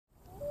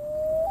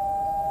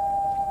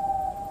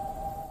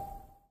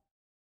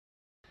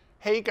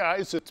Hey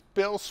guys, it's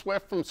Bill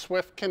Swift from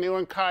Swift Canoe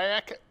and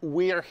Kayak.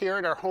 We are here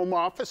at our home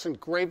office in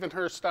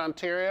Gravenhurst,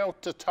 Ontario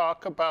to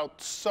talk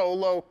about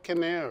solo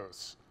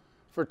canoes.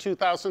 For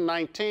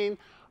 2019,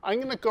 I'm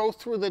going to go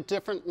through the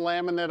different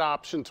laminate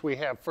options we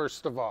have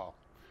first of all.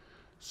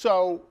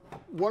 So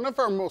one of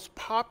our most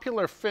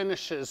popular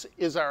finishes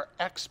is our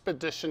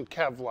Expedition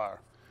Kevlar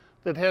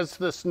that has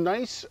this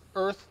nice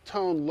earth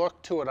tone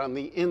look to it on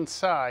the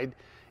inside.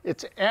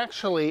 It's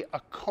actually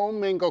a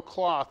commingled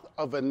cloth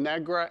of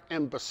Anegra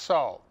and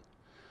basalt.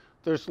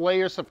 There's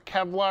layers of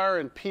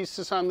Kevlar and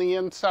pieces on the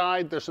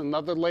inside. There's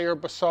another layer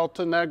of basalt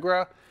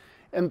Anegra.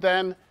 And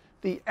then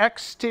the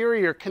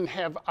exterior can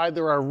have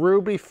either our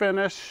ruby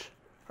finish,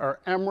 our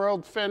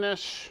emerald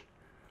finish,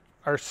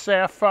 our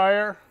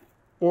sapphire,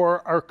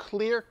 or our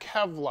clear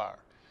Kevlar.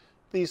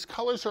 These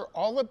colors are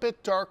all a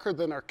bit darker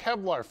than our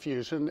Kevlar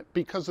Fusion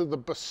because of the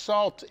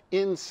basalt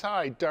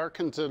inside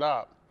darkens it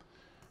up.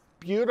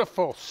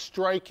 Beautiful,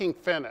 striking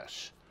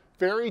finish.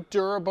 Very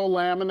durable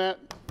laminate.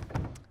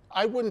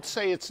 I wouldn't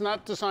say it's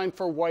not designed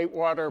for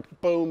whitewater,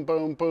 boom,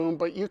 boom, boom,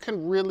 but you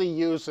can really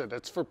use it.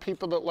 It's for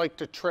people that like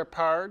to trip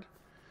hard.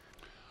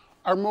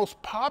 Our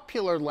most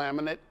popular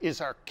laminate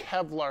is our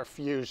Kevlar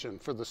Fusion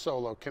for the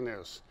solo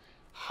canoes.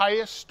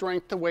 Highest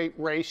strength to weight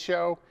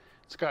ratio.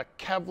 It's got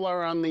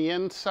Kevlar on the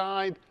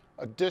inside,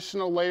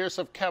 additional layers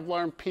of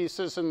Kevlar and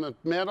pieces in the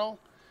middle.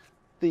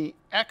 The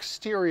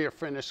exterior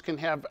finish can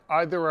have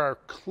either our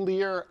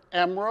clear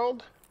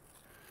emerald,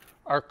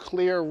 our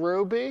clear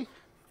ruby,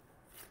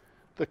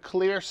 the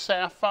clear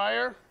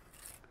sapphire,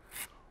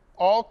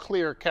 all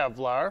clear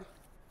Kevlar,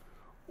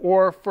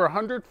 or for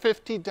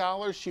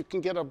 $150 you can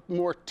get a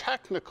more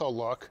technical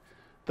look,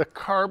 the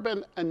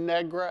carbon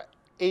Anegra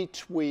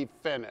H-weave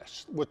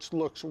finish, which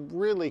looks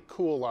really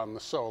cool on the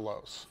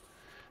solos.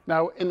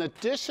 Now in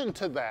addition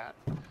to that,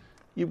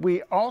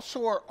 we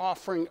also are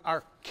offering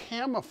our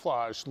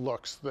camouflage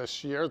looks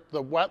this year,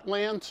 the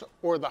wetlands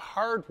or the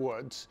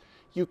hardwoods.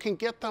 You can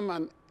get them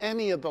on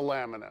any of the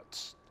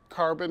laminates,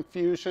 Carbon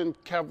Fusion,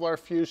 Kevlar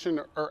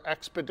Fusion, or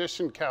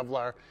Expedition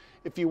Kevlar,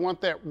 if you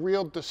want that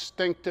real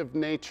distinctive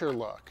nature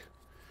look.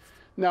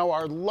 Now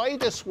our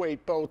lightest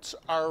weight boats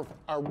are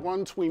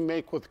ones we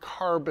make with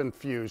Carbon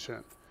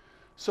Fusion.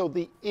 So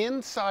the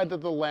inside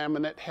of the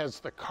laminate has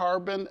the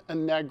Carbon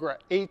Anegra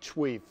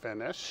H-weave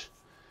finish.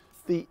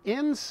 The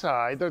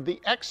inside, or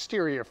the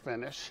exterior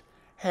finish,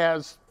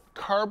 has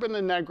Carbon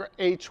Anegra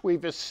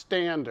H-weave as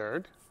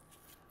standard.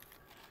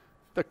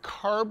 The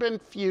Carbon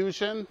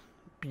Fusion,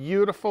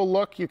 beautiful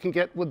look, you can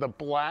get with the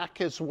black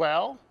as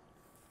well.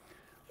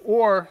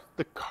 Or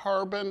the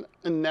Carbon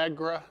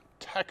Anegra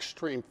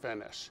Textreme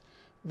finish.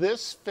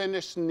 This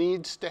finish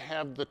needs to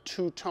have the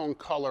two-tone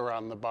color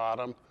on the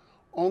bottom,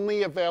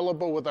 only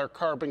available with our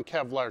Carbon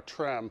Kevlar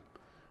trim.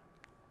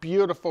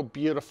 Beautiful,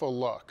 beautiful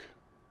look.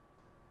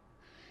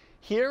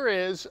 Here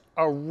is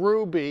a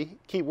ruby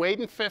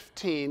Keewaydin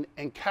 15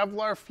 and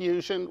Kevlar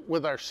Fusion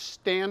with our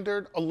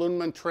standard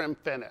aluminum trim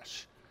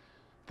finish.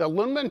 The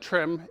aluminum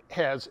trim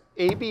has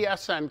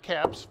ABS end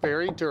caps,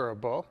 very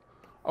durable,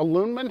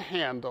 aluminum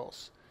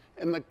handles,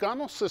 and the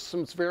gunnel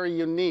system is very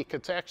unique.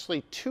 It's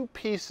actually two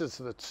pieces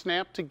that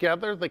snap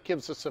together that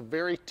gives us a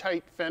very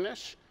tight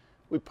finish.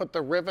 We put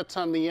the rivets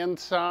on the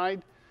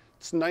inside.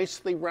 It's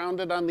nicely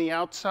rounded on the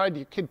outside.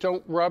 You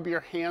don't rub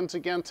your hands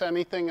against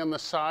anything on the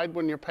side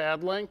when you're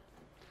paddling.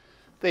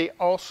 They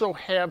also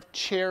have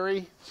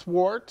cherry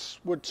thwarts,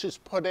 which is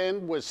put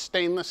in with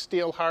stainless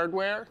steel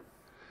hardware.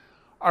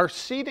 Our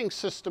seating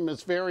system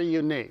is very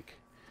unique.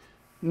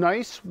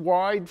 Nice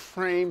wide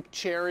frame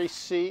cherry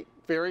seat,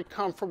 very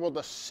comfortable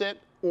to sit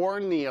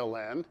or kneel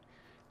in.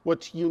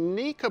 What's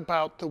unique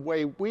about the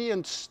way we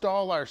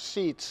install our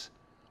seats,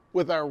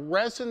 with our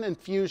resin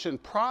infusion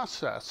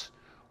process,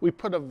 we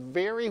put a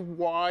very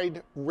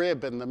wide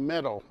rib in the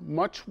middle,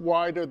 much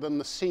wider than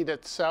the seat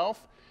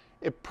itself.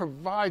 It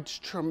provides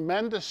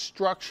tremendous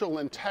structural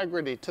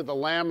integrity to the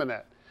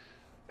laminate.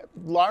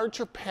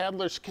 Larger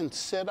paddlers can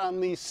sit on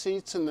these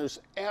seats and there's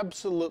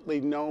absolutely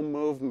no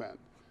movement.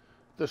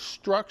 The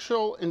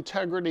structural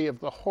integrity of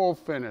the whole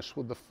finish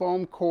with the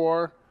foam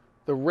core,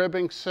 the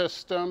ribbing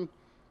system,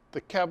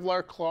 the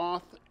Kevlar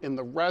cloth, and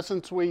the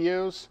resins we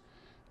use,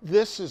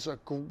 this is a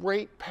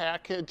great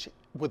package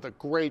with a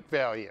great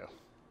value.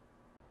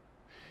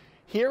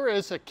 Here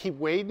is a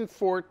Keewaydin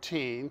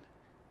 14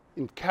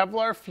 in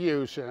Kevlar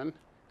Fusion,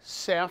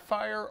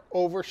 sapphire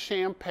over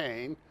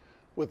champagne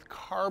with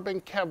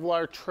carbon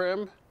Kevlar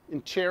trim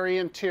and cherry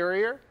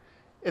interior.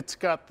 It's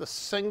got the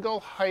single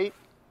height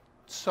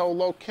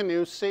solo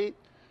canoe seat.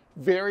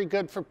 Very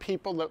good for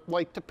people that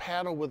like to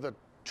paddle with a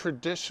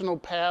traditional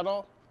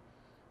paddle,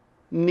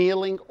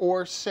 kneeling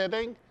or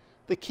sitting.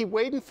 The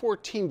Keewaydin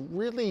 14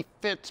 really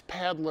fits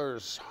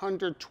paddlers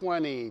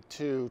 120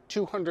 to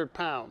 200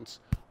 pounds.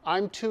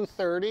 I'm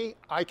 230,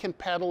 I can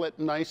paddle it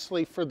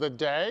nicely for the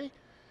day.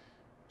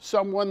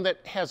 Someone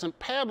that hasn't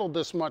paddled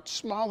as much,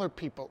 smaller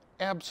people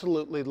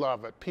absolutely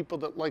love it. People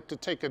that like to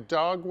take a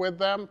dog with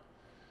them,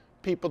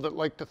 people that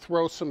like to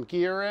throw some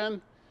gear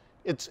in.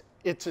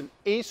 It's an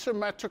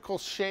asymmetrical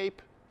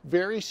shape,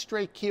 very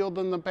straight keeled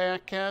in the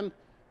back end,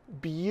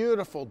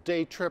 beautiful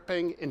day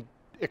tripping and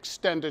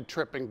extended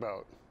tripping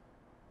boat.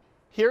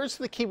 Here's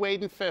the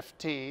Keewaydin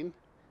 15,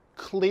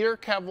 clear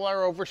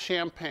Kevlar over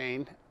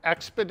champagne,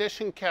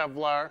 Expedition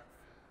Kevlar,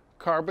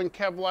 carbon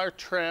Kevlar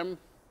trim,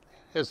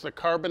 has the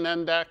carbon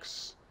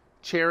index,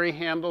 cherry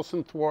handles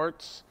and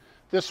thwarts.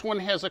 This one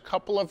has a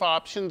couple of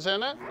options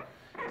in it.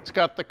 It's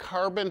got the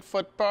carbon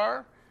foot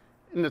bar,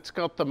 and it's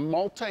got the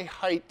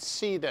multi-height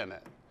seat in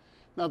it.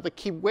 Now the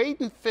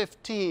Keewaydin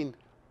 15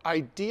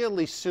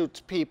 ideally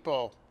suits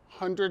people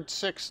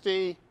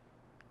 160,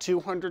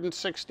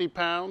 260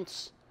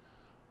 pounds.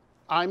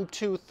 I'm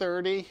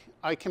 230.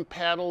 I can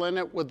paddle in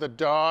it with a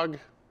dog,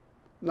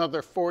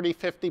 another 40,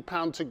 50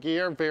 pounds of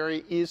gear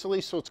very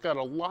easily, so it's got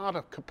a lot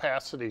of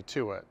capacity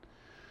to it.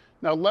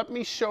 Now let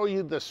me show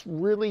you this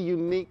really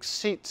unique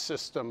seat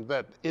system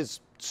that is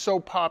so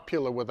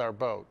popular with our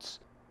boats.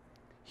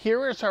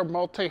 Here is our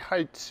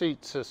multi-height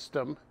seat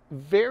system.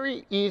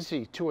 Very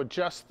easy to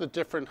adjust the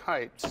different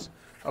heights.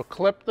 I'll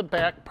clip the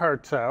back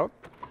parts out,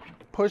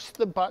 push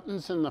the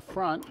buttons in the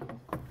front,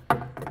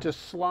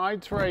 just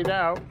slides right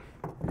out.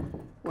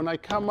 When I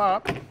come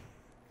up,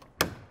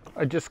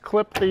 I just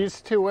clip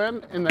these two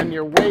in, and then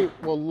your weight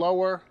will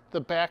lower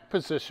the back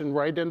position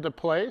right into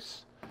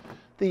place.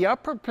 The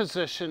upper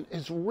position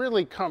is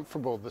really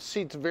comfortable. The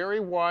seat's very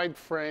wide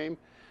frame,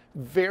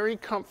 very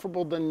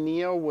comfortable to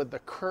kneel with the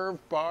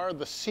curved bar.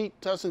 The seat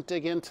doesn't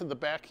dig into the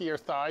back of your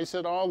thighs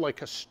at all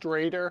like a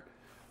straighter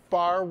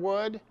bar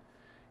would.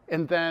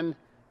 And then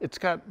it's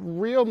got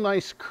real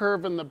nice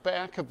curve in the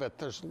back of it.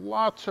 There's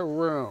lots of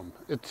room.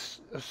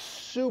 It's a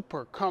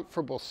super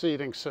comfortable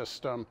seating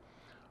system.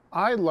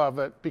 I love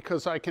it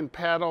because I can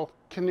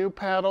canoe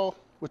paddle,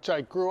 which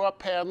I grew up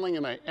paddling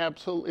and I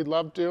absolutely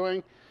love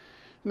doing.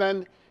 And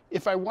then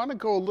if I want to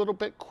go a little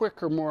bit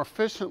quicker, more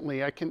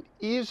efficiently, I can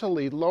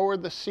easily lower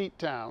the seat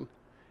down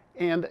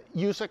and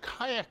use a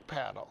kayak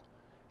paddle.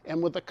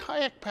 And with a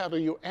kayak paddle,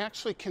 you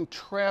actually can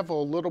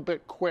travel a little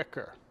bit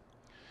quicker.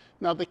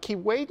 Now the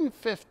Keewaydin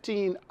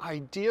 15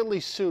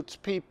 ideally suits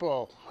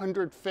people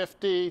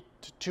 150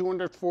 to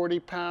 240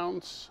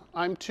 pounds.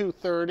 I'm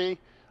 230.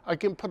 I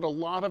can put a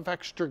lot of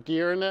extra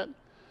gear in it.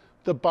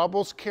 The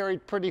bubble's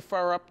carried pretty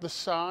far up the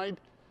side.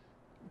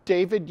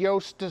 David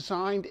Yost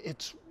designed,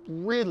 it's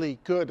really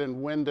good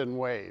in wind and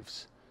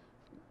waves.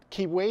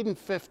 Keewaydin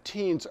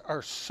 15s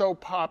are so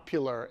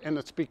popular, and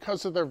it's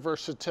because of their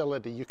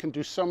versatility. You can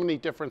do so many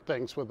different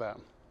things with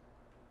them.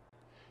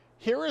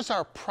 Here is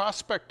our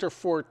Prospector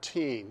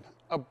 14,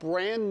 a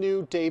brand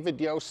new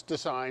David Yost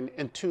design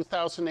in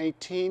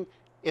 2018.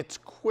 It's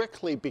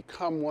quickly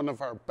become one of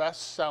our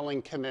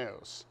best-selling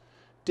canoes.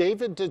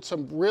 David did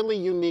some really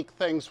unique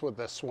things with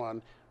this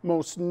one.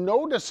 Most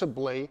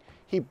noticeably,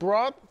 he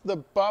brought the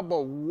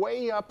bubble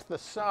way up the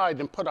side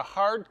and put a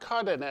hard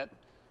cut in it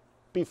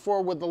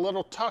before with a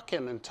little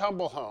tuck-in and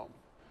tumble home.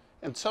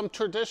 And some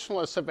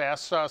traditionalists have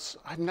asked us,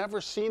 I've never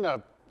seen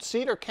a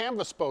cedar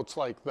canvas boats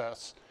like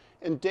this.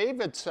 And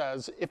David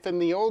says if in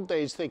the old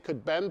days they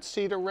could bend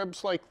cedar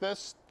ribs like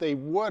this, they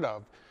would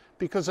have,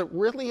 because it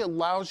really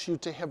allows you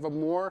to have a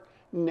more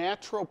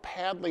natural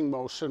paddling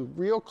motion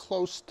real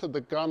close to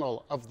the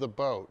gunnel of the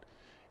boat.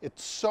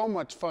 It's so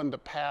much fun to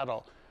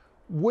paddle.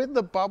 With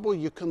the bubble,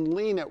 you can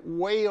lean it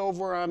way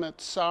over on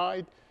its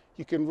side.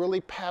 You can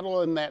really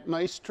paddle in that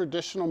nice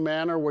traditional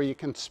manner where you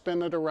can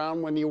spin it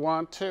around when you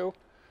want to.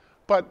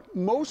 But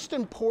most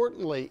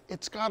importantly,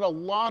 it's got a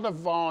lot of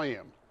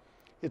volume.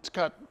 It's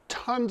got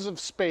tons of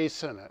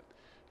space in it.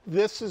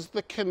 This is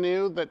the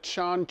canoe that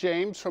Sean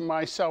James from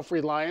My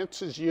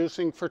Self-Reliance is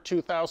using for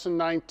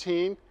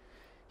 2019.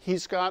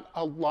 He's got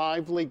a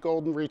lively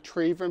golden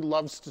retriever,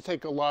 loves to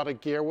take a lot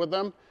of gear with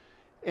him,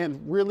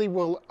 and really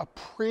will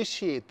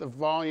appreciate the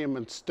volume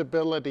and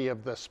stability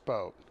of this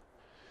boat.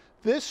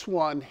 This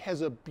one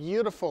has a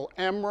beautiful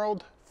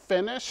emerald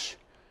finish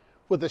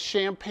with a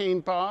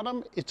champagne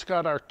bottom. It's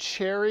got our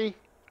cherry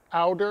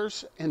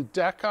outers and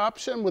deck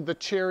option with the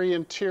cherry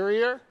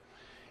interior.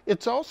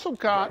 It's also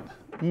got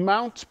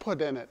mounts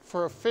put in it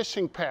for a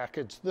fishing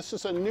package. This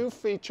is a new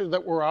feature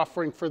that we're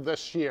offering for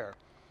this year.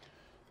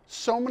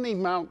 So many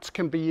mounts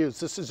can be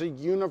used. This is a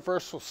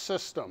universal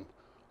system.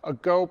 A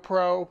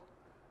GoPro,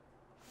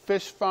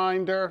 fish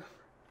finder,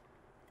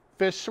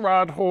 fish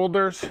rod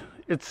holders.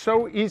 It's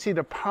so easy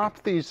to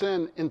pop these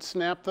in and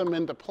snap them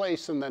into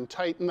place and then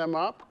tighten them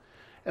up,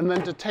 and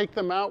then to take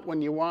them out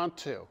when you want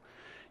to.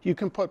 You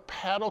can put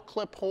paddle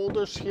clip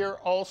holders here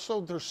also.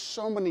 There's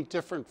so many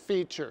different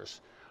features.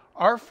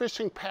 Our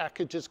fishing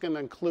package is going to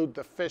include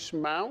the fish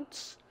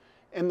mounts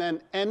and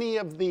then any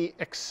of the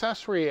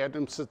accessory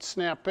items that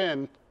snap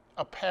in.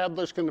 A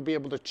paddler's going to be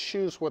able to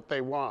choose what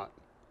they want.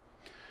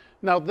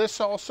 Now this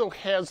also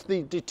has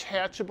the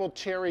detachable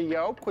cherry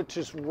yoke, which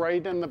is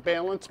right in the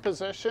balance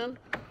position.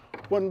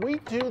 When we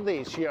do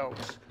these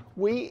yokes,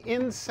 we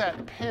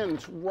inset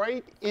pins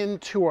right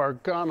into our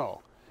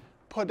gunnel,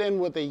 put in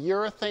with a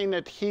urethane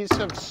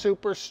adhesive,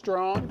 super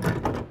strong.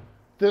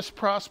 This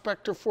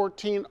Prospector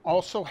 14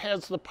 also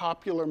has the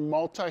popular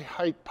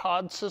multi-height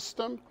pod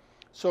system.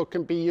 so it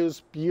can be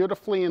used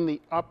beautifully in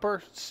the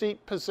upper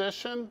seat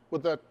position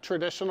with a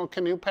traditional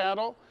canoe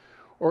paddle,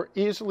 or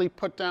easily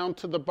put down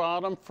to the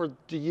bottom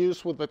to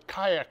use with a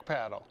kayak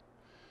paddle.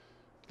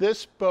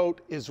 This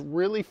boat is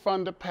really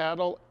fun to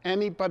paddle.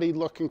 Anybody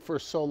looking for a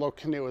solo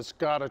canoe has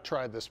got to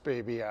try this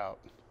baby out.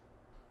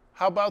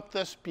 How about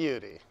this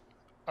beauty?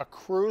 A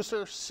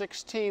Cruiser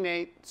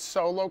 16/8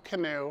 solo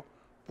canoe,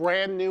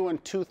 brand new in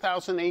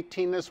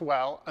 2018 as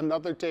well,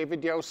 another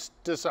David Yost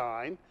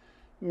design.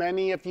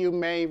 Many of you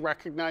may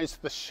recognize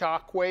the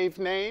Shockwave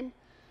name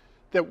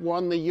that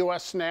won the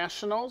US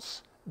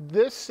Nationals.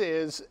 This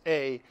is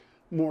a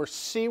more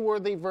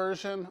seaworthy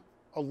version,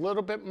 a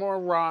little bit more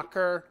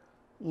rocker,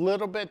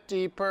 little bit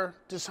deeper,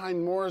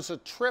 designed more as a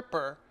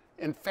tripper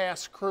and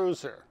fast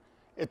cruiser.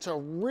 It's a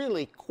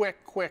really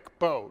quick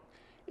boat.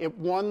 It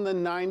won the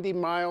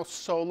 90-mile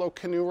solo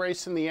canoe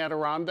race in the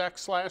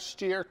Adirondacks last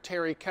year.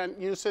 Terry Kent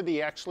used it.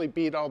 He actually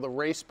beat all the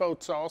race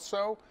boats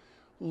also.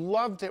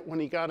 Loved it when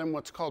he got in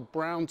what's called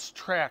Brown's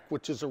Track,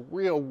 which is a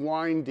real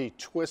windy,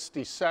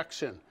 twisty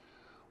section.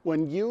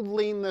 When you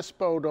lean this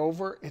boat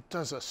over, it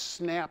does a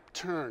snap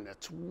turn.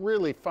 It's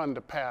really fun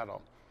to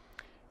paddle.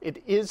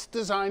 It is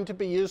designed to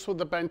be used with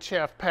a bent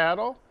shaft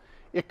paddle.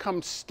 It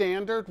comes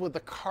standard with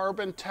a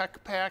carbon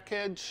tech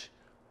package,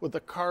 with the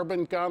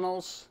carbon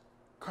gunnels,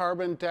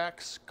 carbon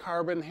decks,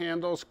 carbon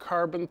handles,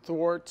 carbon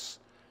thwarts,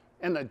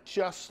 an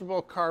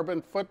adjustable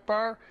carbon foot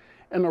bar,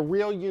 and a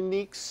real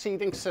unique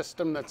seating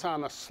system that's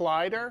on a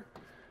slider.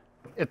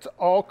 It's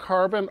all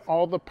carbon,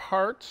 all the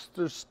parts.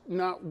 There's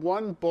not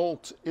one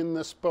bolt in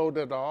this boat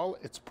at all.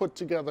 It's put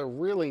together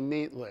really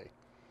neatly.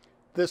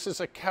 This is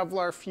a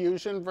Kevlar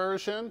Fusion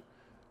version,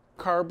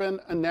 carbon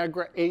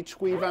Anegra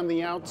H-weave on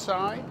the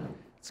outside.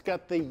 It's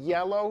got the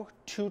yellow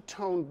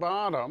two-tone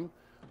bottom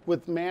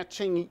with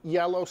matching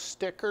yellow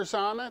stickers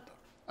on it,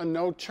 a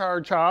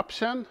no-charge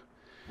option.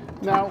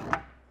 Now,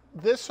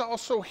 this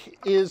also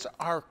is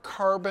our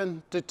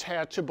carbon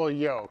detachable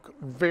yoke.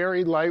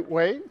 Very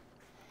lightweight,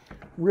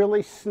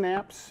 really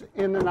snaps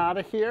in and out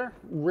of here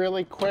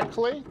really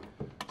quickly.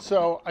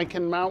 So I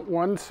can mount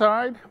one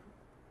side,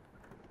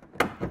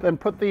 then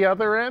put the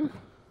other in,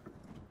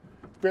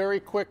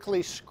 very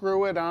quickly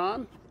screw it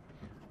on.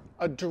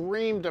 A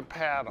dream to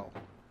paddle.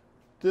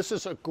 This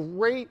is a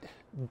great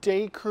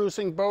day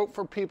cruising boat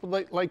for people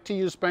that like to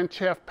use bent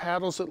shaft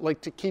paddles, that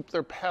like to keep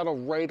their paddle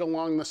right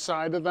along the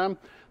side of them.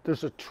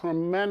 There's a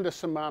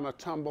tremendous amount of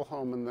tumble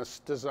home in this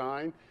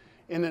design,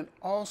 and then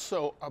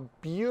also a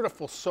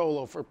beautiful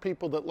solo for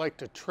people that like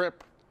to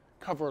trip,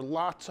 cover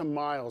lots of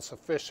miles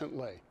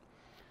efficiently.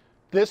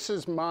 This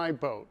is my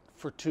boat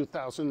for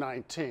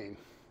 2019.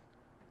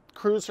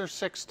 Cruiser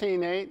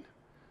 16/8,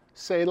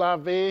 c'est la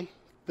vie,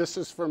 this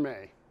is for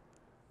me.